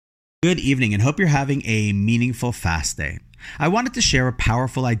Good evening and hope you're having a meaningful fast day. I wanted to share a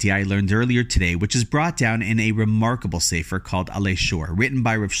powerful idea I learned earlier today, which is brought down in a remarkable sefer called Alei Shur, written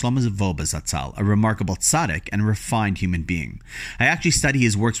by Rav Shlomo Zvolbe Zatzal, a remarkable tzaddik and refined human being. I actually study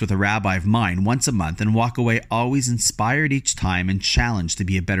his works with a rabbi of mine once a month and walk away always inspired each time and challenged to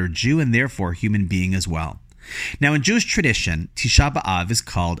be a better Jew and therefore human being as well. Now in Jewish tradition, Tisha B'Av is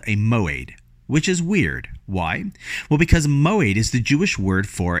called a moed, which is weird. Why? Well, because moed is the Jewish word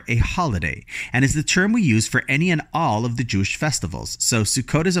for a holiday, and is the term we use for any and all of the Jewish festivals. So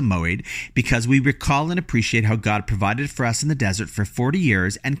Sukkot is a moed because we recall and appreciate how God provided for us in the desert for 40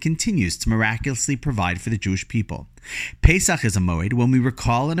 years and continues to miraculously provide for the Jewish people. Pesach is a moed when we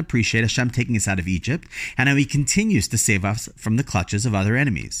recall and appreciate Hashem taking us out of Egypt and how He continues to save us from the clutches of other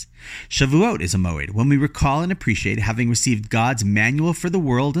enemies. Shavuot is a moed when we recall and appreciate having received God's manual for the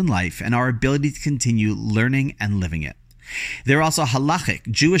world and life and our ability to continue learning and living it. There are also halachic,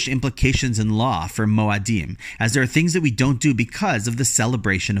 Jewish implications in law for moadim, as there are things that we don't do because of the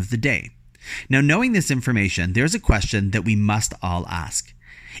celebration of the day. Now, knowing this information, there's a question that we must all ask.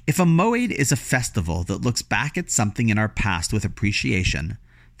 If a moed is a festival that looks back at something in our past with appreciation,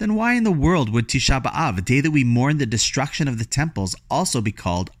 then why in the world would Tisha B'Av, a day that we mourn the destruction of the temples, also be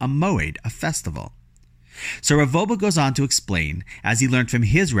called a moed, a festival? So Rav Wolbe goes on to explain, as he learned from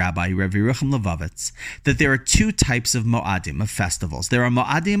his rabbi, Rav Yerucham Levovitz, that there are two types of moadim, of festivals. There are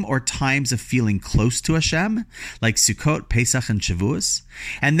moadim, or times of feeling close to Hashem, like Sukkot, Pesach, and Shavuos.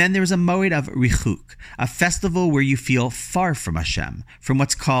 And then there's a moed of richuk, a festival where you feel far from Hashem, from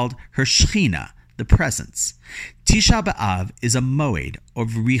what's called her Shechina, the presence. Tisha B'Av is a moed of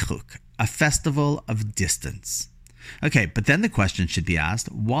richuk, a festival of distance. Okay, but then the question should be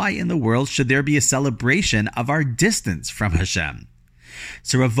asked, why in the world should there be a celebration of our distance from Hashem?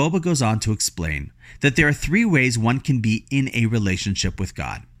 So Rav Wolbe goes on to explain that there are three ways one can be in a relationship with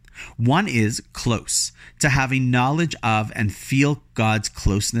God. One is close, to having knowledge of and feel God's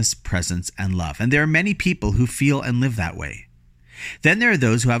closeness, presence, and love. And there are many people who feel and live that way. Then there are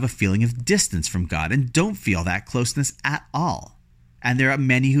those who have a feeling of distance from God and don't feel that closeness at all. And there are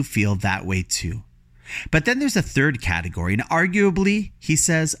many who feel that way too. But then there's a third category, and arguably, he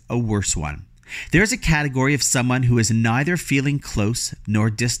says, a worse one. There's a category of someone who is neither feeling close nor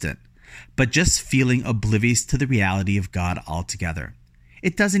distant, but just feeling oblivious to the reality of God altogether.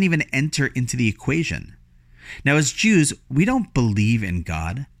 It doesn't even enter into the equation. Now, as Jews, we don't believe in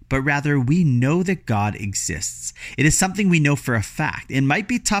God, but rather we know that God exists. It is something we know for a fact. It might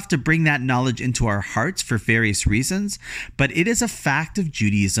be tough to bring that knowledge into our hearts for various reasons, but it is a fact of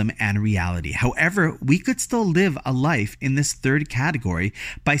Judaism and reality. However, we could still live a life in this third category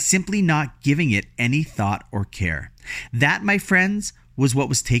by simply not giving it any thought or care. That, my friends, was what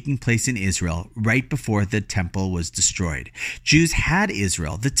was taking place in Israel right before the temple was destroyed. Jews had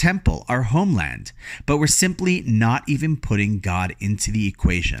Israel, the temple, our homeland, but were simply not even putting God into the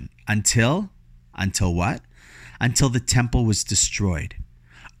equation until what? Until the temple was destroyed.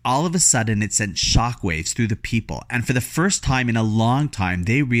 All of a sudden, it sent shockwaves through the people, and for the first time in a long time,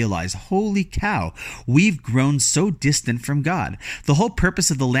 they realized, holy cow, we've grown so distant from God. The whole purpose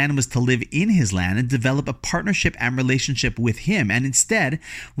of the land was to live in His land and develop a partnership and relationship with Him, and instead,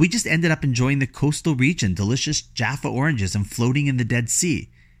 we just ended up enjoying the coastal region, delicious Jaffa oranges, and floating in the Dead Sea.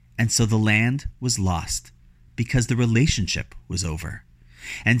 And so the land was lost, because the relationship was over.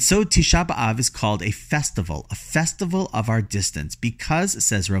 And so Tisha B'Av is called a festival of our distance, because,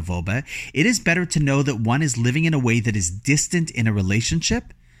 says Rav Wolbe, it is better to know that one is living in a way that is distant in a relationship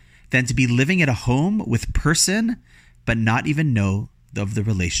than to be living at a home with person, but not even know of the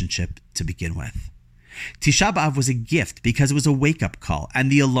relationship to begin with. Tisha B'Av was a gift because it was a wake-up call, and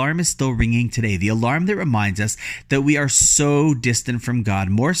the alarm is still ringing today. The alarm that reminds us that we are so distant from God,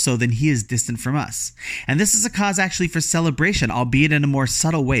 more so than He is distant from us. And this is a cause actually for celebration, albeit in a more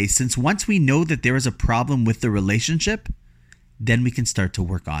subtle way, since once we know that there is a problem with the relationship, then we can start to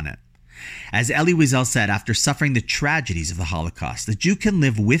work on it. As Elie Wiesel said after suffering the tragedies of the Holocaust, the Jew can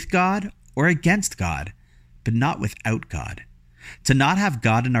live with God or against God, but not without God. To not have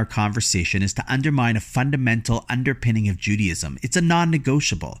God in our conversation is to undermine a fundamental underpinning of Judaism. It's a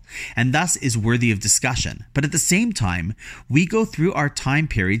non-negotiable, and thus is worthy of discussion. But at the same time, we go through our time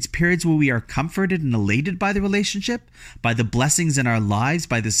periods where we are comforted and elated by the relationship, by the blessings in our lives,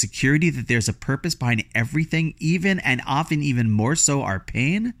 by the security that there's a purpose behind everything, even and often even more so our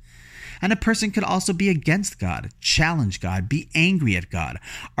pain. And a person could also be against God, challenge God, be angry at God.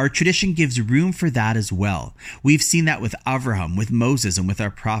 Our tradition gives room for that as well. We've seen that with Avraham, with Moses, and with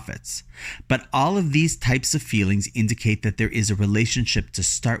our prophets. But all of these types of feelings indicate that there is a relationship to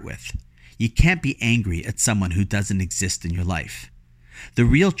start with. You can't be angry at someone who doesn't exist in your life. The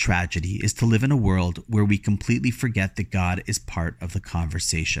real tragedy is to live in a world where we completely forget that God is part of the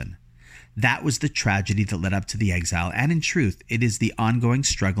conversation. That was the tragedy that led up to the exile, and in truth, it is the ongoing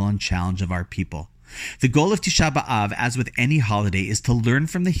struggle and challenge of our people. The goal of Tisha B'Av, as with any holiday, is to learn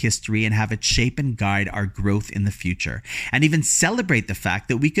from the history and have it shape and guide our growth in the future, and even celebrate the fact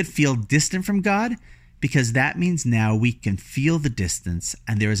that we could feel distant from God, because that means now we can feel the distance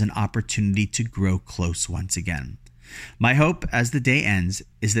and there is an opportunity to grow close once again. My hope as the day ends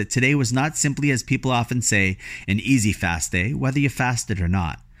is that today was not simply, as people often say, an easy fast day, whether you fasted or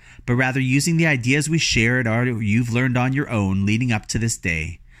not, but rather using the ideas we shared or you've learned on your own leading up to this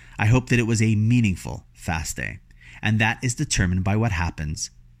day. I hope that it was a meaningful fast day, and that is determined by what happens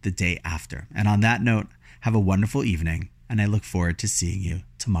the day after. And on that note, have a wonderful evening, and I look forward to seeing you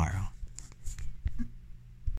tomorrow.